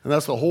fellowship. And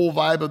that's the whole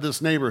vibe of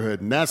this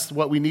neighborhood, and that's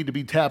what we need to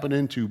be tapping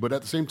into. But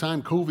at the same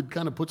time, COVID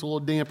kind of puts a little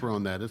damper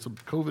on that.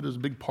 COVID is a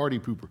big party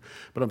pooper.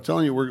 But I'm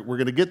telling you, we're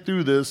going to get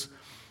through this,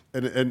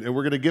 and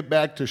we're going to get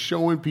back to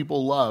showing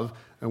people love.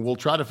 And we'll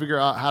try to figure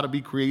out how to be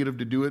creative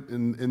to do it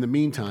in the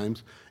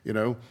meantimes. You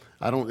know,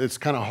 it's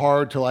kind of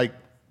hard to like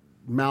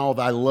mouth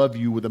I love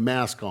you with a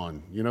mask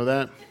on. You know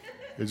that?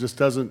 It just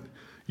doesn't,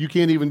 you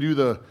can't even do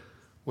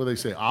what do they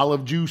say,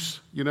 olive juice,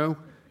 you know?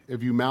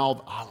 If you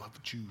mouth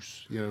olive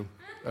juice, you know.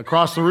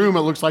 Across the room,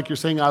 it looks like you're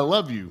saying I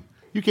love you.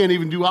 You can't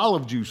even do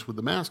olive juice with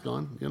the mask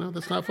on. You know,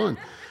 that's not fun.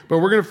 But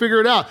we're going to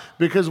figure it out.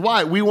 Because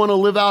why? We want to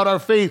live out our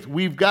faith.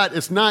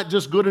 It's not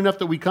just good enough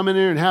that we come in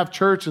here and have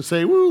church and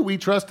say, woo, we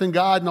trust in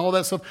God and all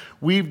that stuff.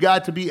 We've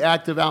got to be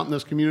active out in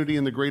this community,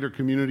 in the greater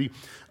community.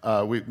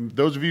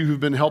 Those of you who've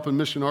been helping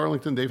Mission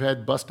Arlington, they've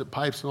had busted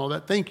pipes and all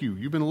that. Thank you.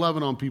 You've been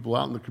loving on people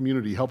out in the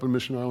community, helping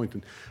Mission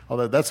Arlington. All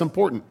that. That's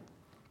important.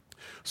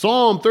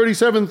 Psalm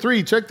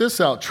 37:3, check this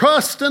out.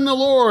 Trust in the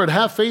Lord,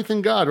 have faith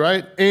in God,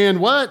 right? And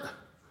what?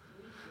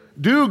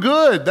 Do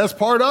good. That's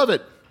part of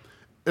it.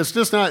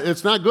 It's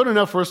not good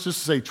enough for us just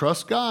to say,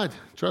 trust God.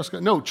 Trust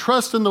God. No,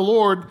 trust in the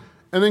Lord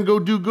and then go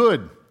do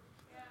good.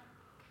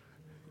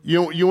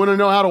 Yeah. You want to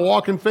know how to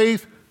walk in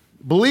faith?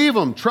 Believe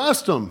Him.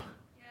 Trust Him.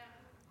 Yeah.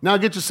 Now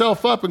get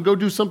yourself up and go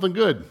do something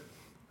good.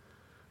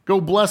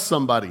 Go bless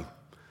somebody.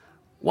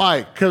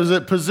 Why? Because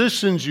it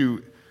positions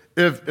you.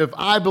 If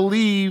I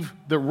believe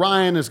that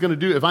Ryan is going to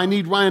do, if I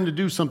need Ryan to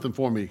do something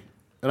for me,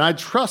 and I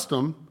trust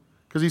him,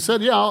 because he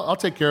said, yeah, I'll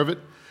take care of it.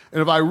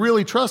 And if I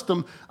really trust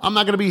him, I'm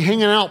not going to be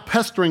hanging out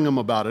pestering him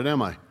about it,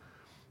 am I?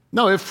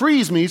 No, it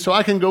frees me so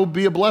I can go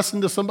be a blessing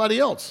to somebody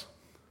else.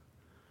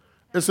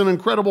 It's an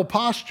incredible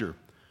posture.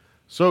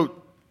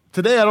 So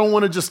today I don't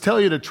want to just tell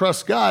you to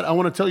trust God. I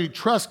want to tell you,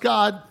 trust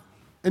God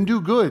and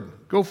do good.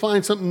 Go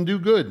find something to do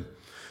good.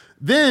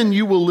 Then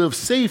you will live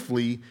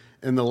safely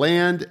in the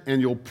land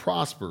and you'll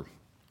prosper.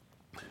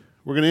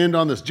 We're going to end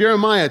on this.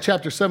 Jeremiah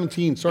chapter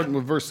 17, starting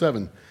with verse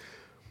 7.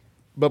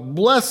 But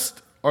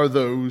blessed are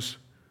those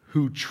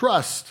who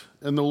trust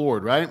in the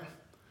Lord, right?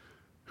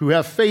 Who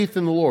have faith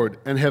in the Lord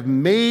and have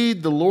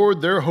made the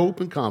Lord their hope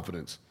and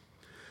confidence.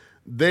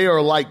 They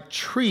are like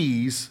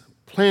trees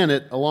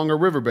planted along a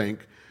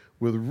riverbank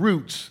with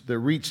roots that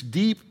reach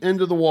deep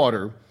into the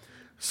water.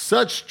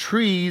 Such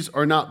trees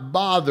are not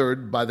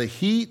bothered by the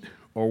heat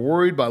or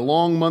worried by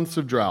long months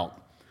of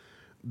drought.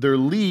 Their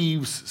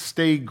leaves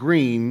stay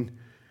green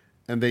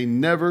and they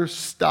never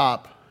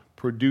stop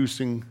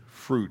producing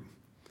fruit.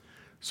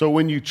 So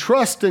when you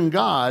trust in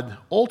God,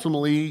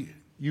 ultimately,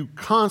 you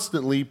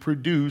constantly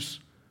produce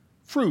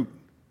fruit.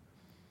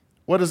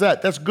 What is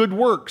that? That's good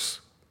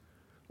works.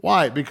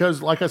 Why?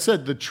 Because, like I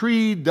said, the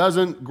tree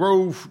doesn't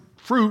grow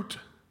fruit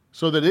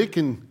so that it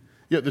can,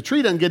 the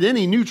tree doesn't get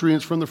any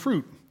nutrients from the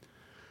fruit.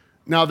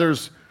 Now,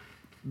 there's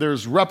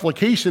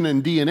replication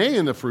in DNA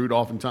in the fruit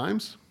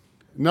oftentimes.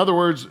 In other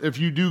words, if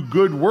you do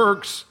good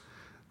works,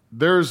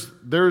 there's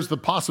the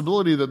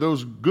possibility that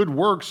those good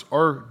works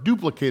are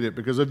duplicated,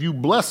 because if you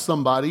bless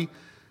somebody,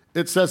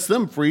 it sets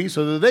them free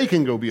so that they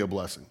can go be a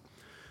blessing.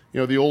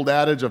 The old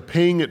adage of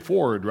paying it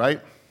forward,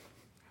 right?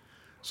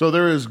 So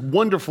there is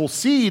wonderful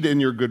seed in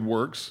your good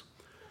works,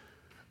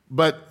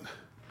 but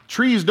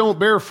trees don't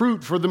bear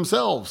fruit for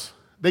themselves.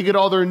 They get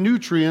all their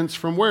nutrients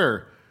from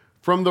where?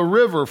 From the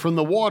river, from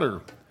the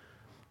water,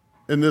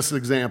 in this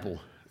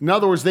example. In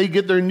other words, they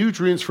get their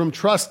nutrients from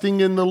trusting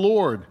in the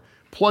Lord,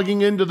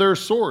 plugging into their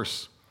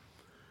source.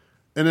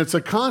 And it's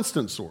a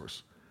constant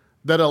source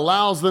that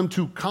allows them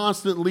to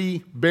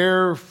constantly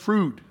bear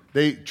fruit.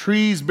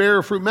 Trees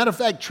bear fruit. Matter of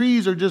fact,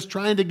 trees are just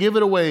trying to give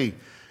it away.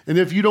 And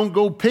if you don't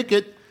go pick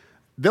it,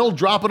 they'll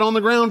drop it on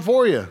the ground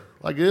for you.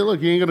 Like, hey,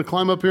 look, you ain't going to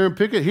climb up here and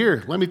pick it.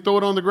 Here, let me throw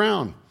it on the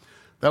ground.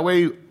 That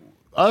way,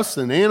 us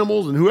and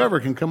animals and whoever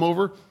can come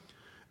over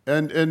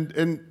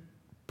and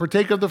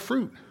partake of the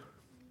fruit.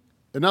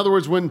 In other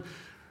words, when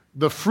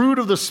the fruit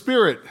of the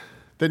Spirit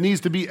that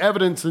needs to be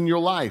evidence in your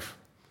life,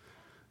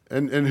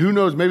 and who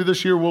knows, maybe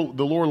this year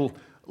the Lord will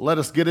let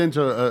us get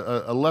into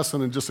a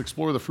lesson and just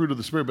explore the fruit of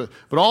the Spirit.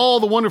 But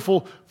all the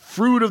wonderful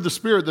fruit of the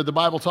Spirit that the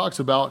Bible talks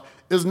about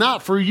is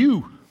not for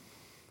you.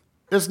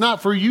 It's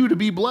not for you to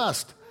be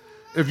blessed.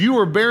 If you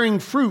are bearing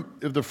fruit,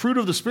 if the fruit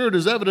of the Spirit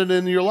is evident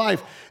in your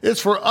life,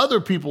 it's for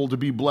other people to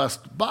be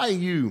blessed by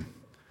you.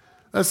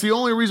 That's the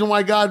only reason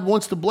why God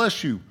wants to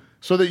bless you,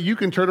 so that you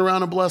can turn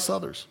around and bless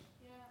others.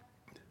 Yeah.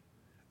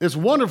 It's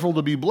wonderful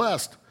to be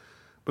blessed,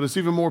 but it's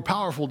even more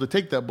powerful to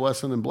take that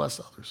blessing and bless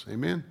others.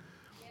 Amen?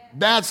 Yeah.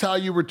 That's how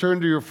you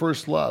return to your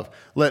first love.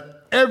 Let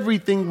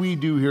everything we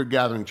do here at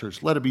Gathering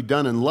Church, let it be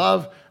done in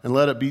love, and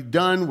let it be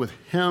done with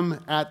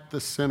Him at the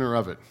center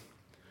of it.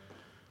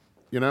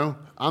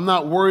 I'm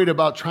not worried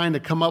about trying to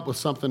come up with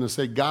something and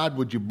say, God,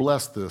 would you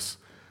bless this?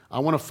 I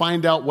want to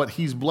find out what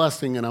He's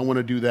blessing, and I want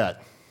to do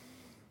that.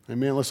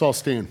 Amen? Let's all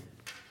stand.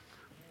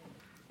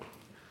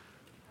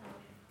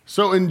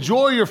 So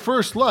enjoy your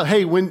first love.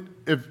 Hey,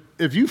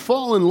 if you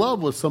fall in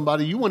love with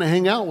somebody, you want to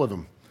hang out with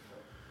them.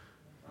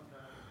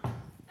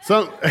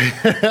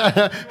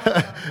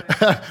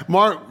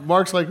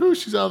 Mark's like, ooh,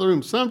 she's out of the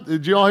room.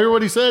 Did you all hear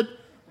what he said?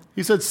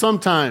 He said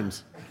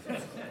sometimes.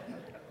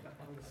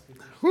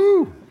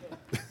 Whoo.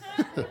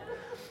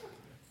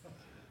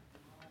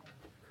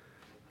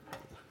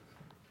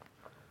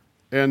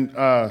 And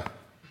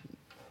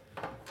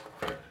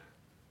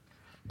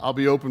I'll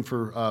be open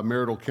for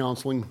marital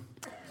counseling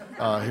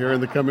here in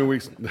the coming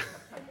weeks.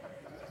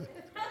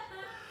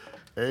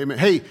 Amen.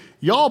 Hey,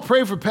 y'all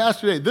pray for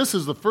Pastor Dave. This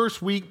is the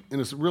first week, and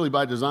it's really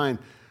by design.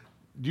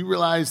 Do you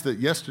realize that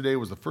yesterday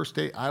was the first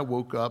day I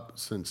woke up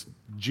since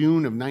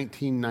June of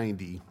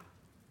 1990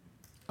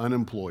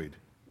 unemployed?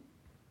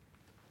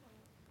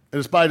 And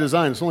it's by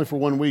design. It's only for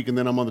 1 week, and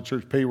then I'm on the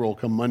church payroll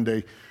come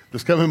Monday.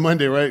 This coming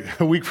Monday, right?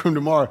 A week from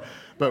tomorrow.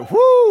 But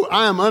whoo,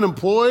 I am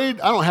unemployed.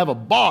 I don't have a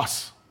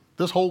boss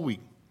this whole week.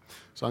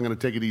 So I'm going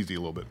to take it easy a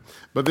little bit.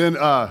 But then,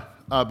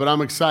 but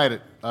I'm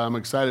excited. I'm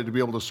excited to be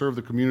able to serve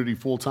the community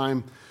full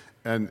time,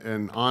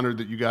 and honored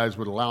that you guys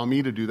would allow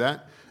me to do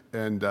that.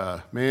 And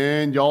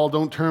man, y'all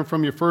don't turn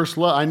from your first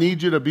love. I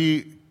need you to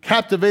be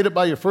captivated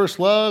by your first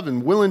love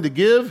and willing to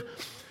give.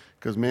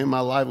 Because, man, my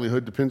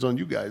livelihood depends on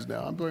you guys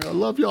now. I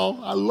love y'all.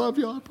 I love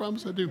y'all. I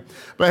promise I do.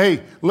 But,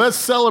 hey, let's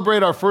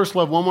celebrate our first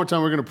love one more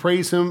time. We're going to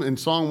praise Him in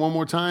song one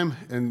more time.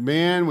 And,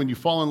 man, when you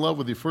fall in love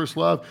with your first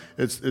love,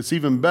 it's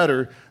even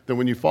better than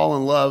when you fall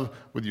in love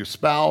with your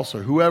spouse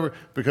or whoever,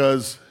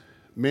 because,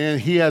 man,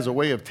 He has a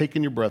way of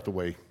taking your breath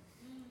away.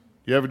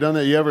 You ever done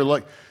that? You ever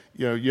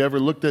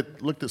looked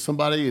at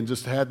somebody and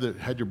just had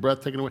your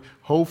breath taken away?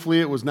 Hopefully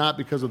it was not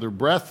because of their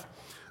breath.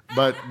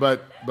 But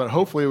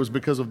hopefully it was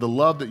because of the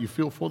love that you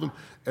feel for them.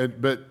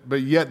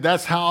 But yet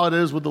that's how it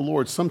is with the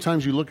Lord.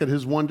 Sometimes you look at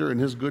His wonder and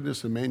His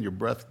goodness, and man, your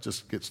breath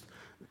just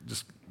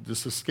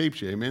escapes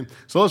you. Amen.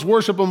 So let's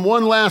worship Him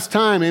one last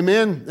time.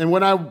 Amen. And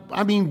when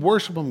I mean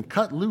worship Him,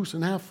 cut loose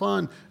and have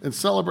fun and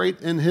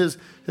celebrate in His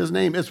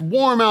name. It's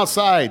warm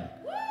outside.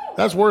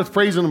 That's worth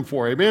praising Him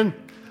for. Amen.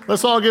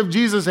 Let's all give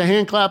Jesus a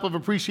hand clap of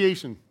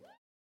appreciation.